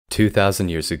2,000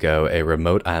 years ago, a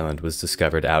remote island was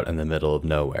discovered out in the middle of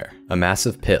nowhere. A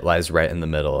massive pit lies right in the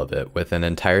middle of it, with an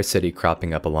entire city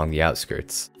cropping up along the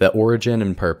outskirts. The origin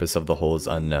and purpose of the hole is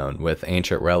unknown, with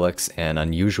ancient relics and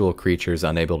unusual creatures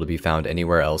unable to be found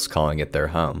anywhere else calling it their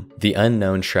home. The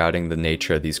unknown shrouding the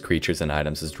nature of these creatures and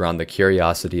items has drawn the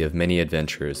curiosity of many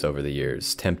adventurers over the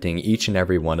years, tempting each and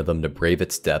every one of them to brave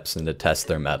its depths and to test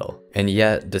their mettle. And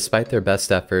yet, despite their best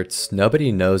efforts,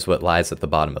 nobody knows what lies at the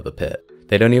bottom of the pit.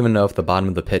 They don't even know if the bottom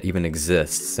of the pit even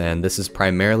exists, and this is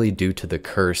primarily due to the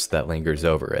curse that lingers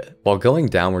over it. While going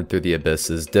downward through the abyss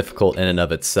is difficult in and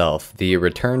of itself, the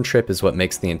return trip is what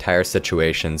makes the entire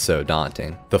situation so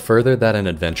daunting. The further that an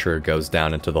adventurer goes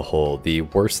down into the hole, the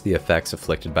worse the effects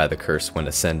afflicted by the curse when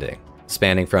ascending,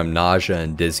 spanning from nausea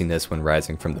and dizziness when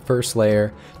rising from the first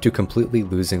layer, to completely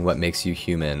losing what makes you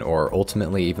human, or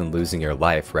ultimately even losing your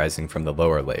life rising from the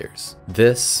lower layers.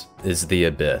 This is the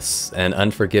Abyss, an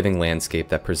unforgiving landscape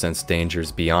that presents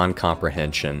dangers beyond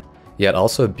comprehension, yet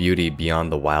also beauty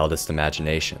beyond the wildest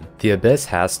imagination. The Abyss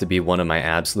has to be one of my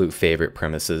absolute favorite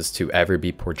premises to ever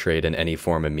be portrayed in any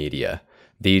form of media.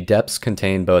 The depths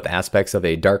contain both aspects of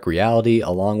a dark reality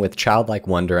along with childlike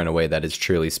wonder in a way that is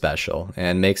truly special,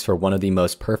 and makes for one of the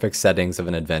most perfect settings of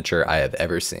an adventure I have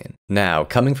ever seen. Now,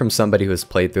 coming from somebody who has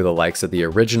played through the likes of the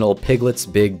original Piglet's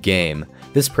Big Game,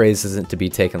 this praise isn't to be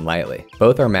taken lightly.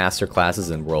 Both are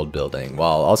masterclasses in world building,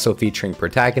 while also featuring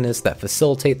protagonists that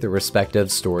facilitate their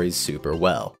respective stories super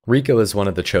well. Rico is one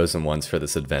of the chosen ones for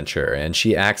this adventure, and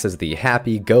she acts as the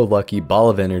happy-go-lucky ball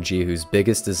of energy whose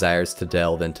biggest desire is to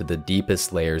delve into the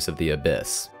deepest layers of the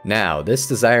abyss. Now, this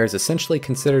desire is essentially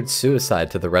considered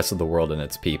suicide to the rest of the world and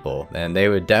its people, and they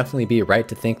would definitely be right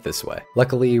to think this way.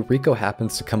 Luckily, Rico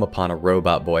happens to come upon a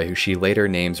robot boy who she later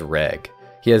names Reg.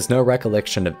 He has no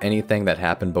recollection of anything that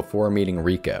happened before meeting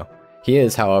Rico. He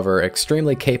is, however,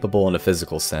 extremely capable in a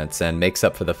physical sense, and makes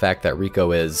up for the fact that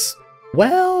Rico is,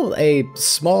 well, a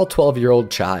small 12-year-old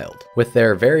child. With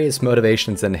their various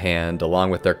motivations in hand, along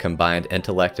with their combined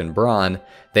intellect and brawn,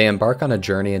 they embark on a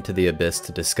journey into the abyss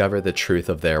to discover the truth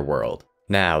of their world.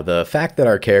 Now, the fact that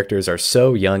our characters are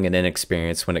so young and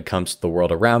inexperienced when it comes to the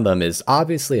world around them is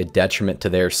obviously a detriment to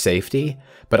their safety,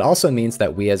 but also means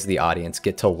that we as the audience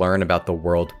get to learn about the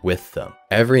world with them.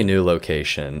 Every new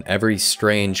location, every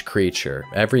strange creature,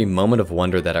 every moment of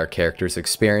wonder that our characters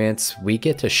experience, we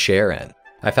get to share in.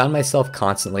 I found myself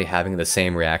constantly having the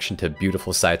same reaction to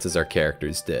beautiful sights as our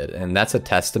characters did, and that's a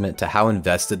testament to how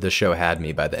invested the show had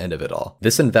me by the end of it all.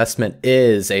 This investment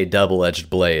is a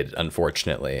double-edged blade,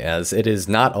 unfortunately, as it is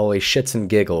not always shits and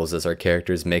giggles as our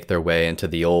characters make their way into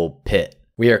the old pit.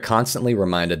 We are constantly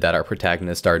reminded that our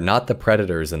protagonists are not the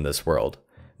predators in this world.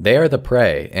 They are the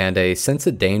prey, and a sense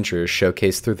of danger is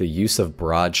showcased through the use of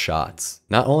broad shots.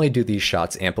 Not only do these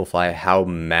shots amplify how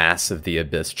massive the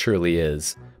abyss truly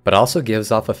is, but also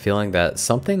gives off a feeling that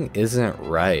something isn't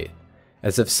right,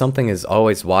 as if something is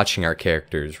always watching our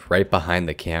characters right behind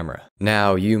the camera.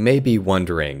 Now, you may be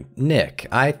wondering, Nick,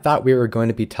 I thought we were going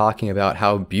to be talking about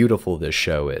how beautiful this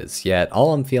show is, yet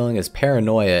all I'm feeling is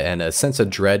paranoia and a sense of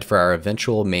dread for our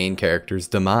eventual main character's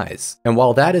demise. And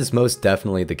while that is most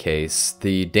definitely the case,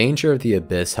 the danger of the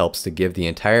abyss helps to give the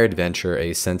entire adventure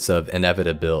a sense of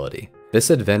inevitability. This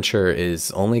adventure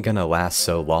is only gonna last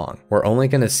so long. We're only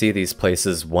gonna see these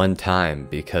places one time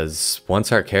because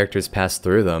once our characters pass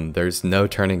through them, there's no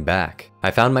turning back.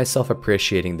 I found myself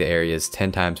appreciating the areas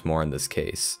 10 times more in this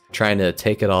case, trying to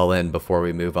take it all in before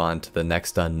we move on to the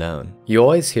next unknown. You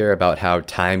always hear about how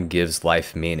time gives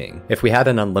life meaning. If we had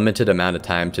an unlimited amount of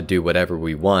time to do whatever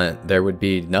we want, there would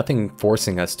be nothing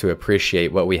forcing us to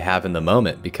appreciate what we have in the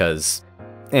moment because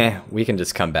we can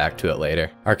just come back to it later.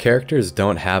 Our characters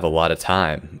don't have a lot of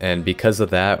time, and because of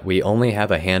that, we only have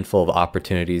a handful of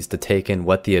opportunities to take in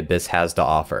what the abyss has to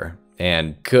offer.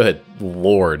 And good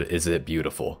lord, is it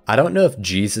beautiful. I don't know if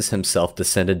Jesus himself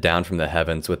descended down from the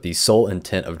heavens with the sole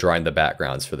intent of drawing the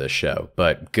backgrounds for this show,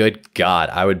 but good God,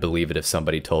 I would believe it if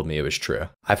somebody told me it was true.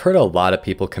 I've heard a lot of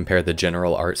people compare the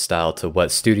general art style to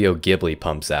what Studio Ghibli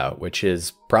pumps out, which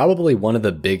is probably one of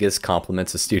the biggest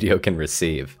compliments a studio can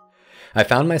receive. I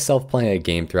found myself playing a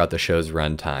game throughout the show's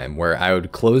runtime where I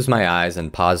would close my eyes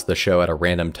and pause the show at a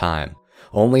random time,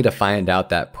 only to find out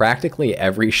that practically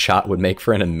every shot would make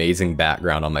for an amazing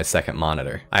background on my second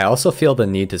monitor. I also feel the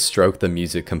need to stroke the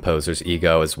music composer's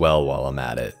ego as well while I'm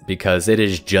at it, because it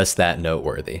is just that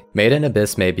noteworthy. Made in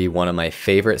Abyss may be one of my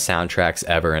favorite soundtracks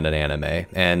ever in an anime,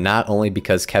 and not only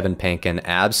because Kevin Penkin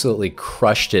absolutely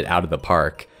crushed it out of the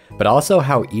park, but also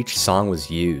how each song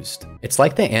was used. It's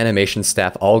like the animation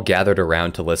staff all gathered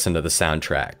around to listen to the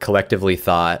soundtrack, collectively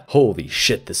thought, holy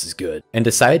shit, this is good, and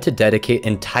decided to dedicate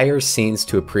entire scenes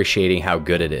to appreciating how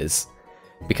good it is.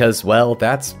 Because, well,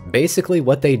 that's basically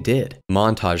what they did.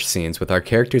 Montage scenes with our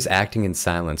characters acting in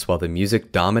silence while the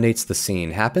music dominates the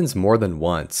scene happens more than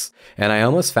once, and I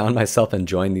almost found myself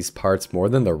enjoying these parts more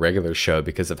than the regular show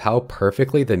because of how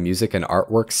perfectly the music and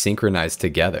artwork synchronize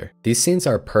together. These scenes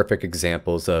are perfect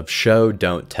examples of show,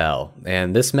 don't tell,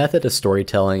 and this method of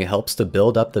storytelling helps to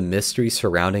build up the mystery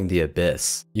surrounding the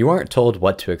abyss. You aren't told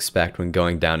what to expect when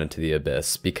going down into the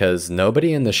abyss, because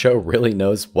nobody in the show really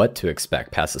knows what to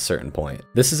expect past a certain point.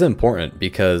 This is important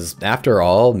because, after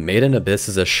all, Made in Abyss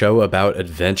is a show about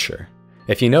adventure.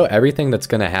 If you know everything that's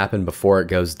going to happen before it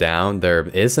goes down, there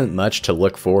isn't much to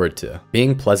look forward to.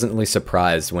 Being pleasantly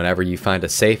surprised whenever you find a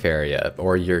safe area,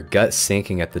 or your gut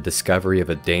sinking at the discovery of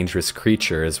a dangerous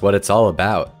creature is what it's all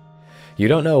about. You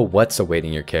don't know what's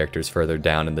awaiting your characters further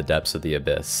down in the depths of the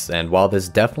abyss, and while this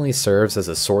definitely serves as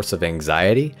a source of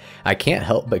anxiety, I can't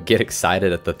help but get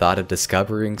excited at the thought of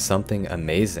discovering something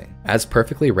amazing. As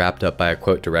perfectly wrapped up by a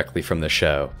quote directly from the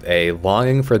show, a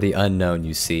longing for the unknown,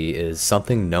 you see, is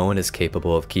something no one is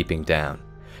capable of keeping down.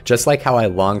 Just like how I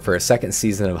long for a second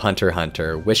season of Hunter x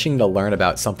Hunter, wishing to learn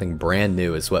about something brand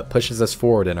new is what pushes us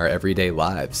forward in our everyday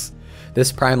lives.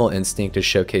 This primal instinct is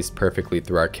showcased perfectly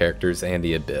through our characters and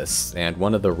the abyss, and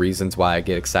one of the reasons why I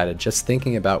get excited just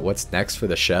thinking about what's next for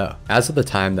the show. As of the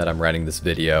time that I'm writing this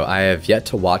video, I have yet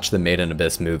to watch the Made in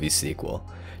Abyss movie sequel.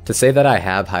 To say that I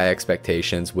have high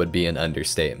expectations would be an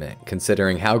understatement,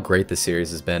 considering how great the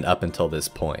series has been up until this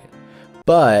point.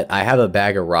 But I have a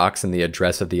bag of rocks and the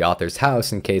address of the author's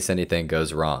house in case anything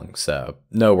goes wrong, so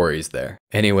no worries there.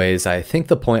 Anyways, I think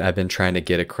the point I've been trying to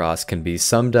get across can be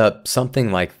summed up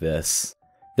something like this.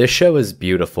 This show is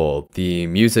beautiful, the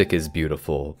music is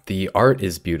beautiful, the art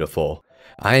is beautiful,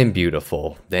 I am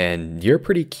beautiful, and you're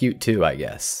pretty cute too, I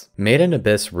guess. Made in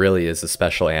Abyss really is a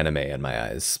special anime in my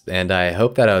eyes, and I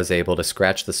hope that I was able to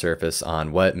scratch the surface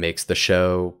on what makes the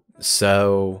show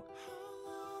so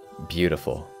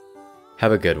beautiful.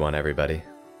 Have a good one, everybody.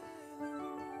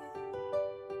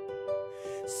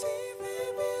 See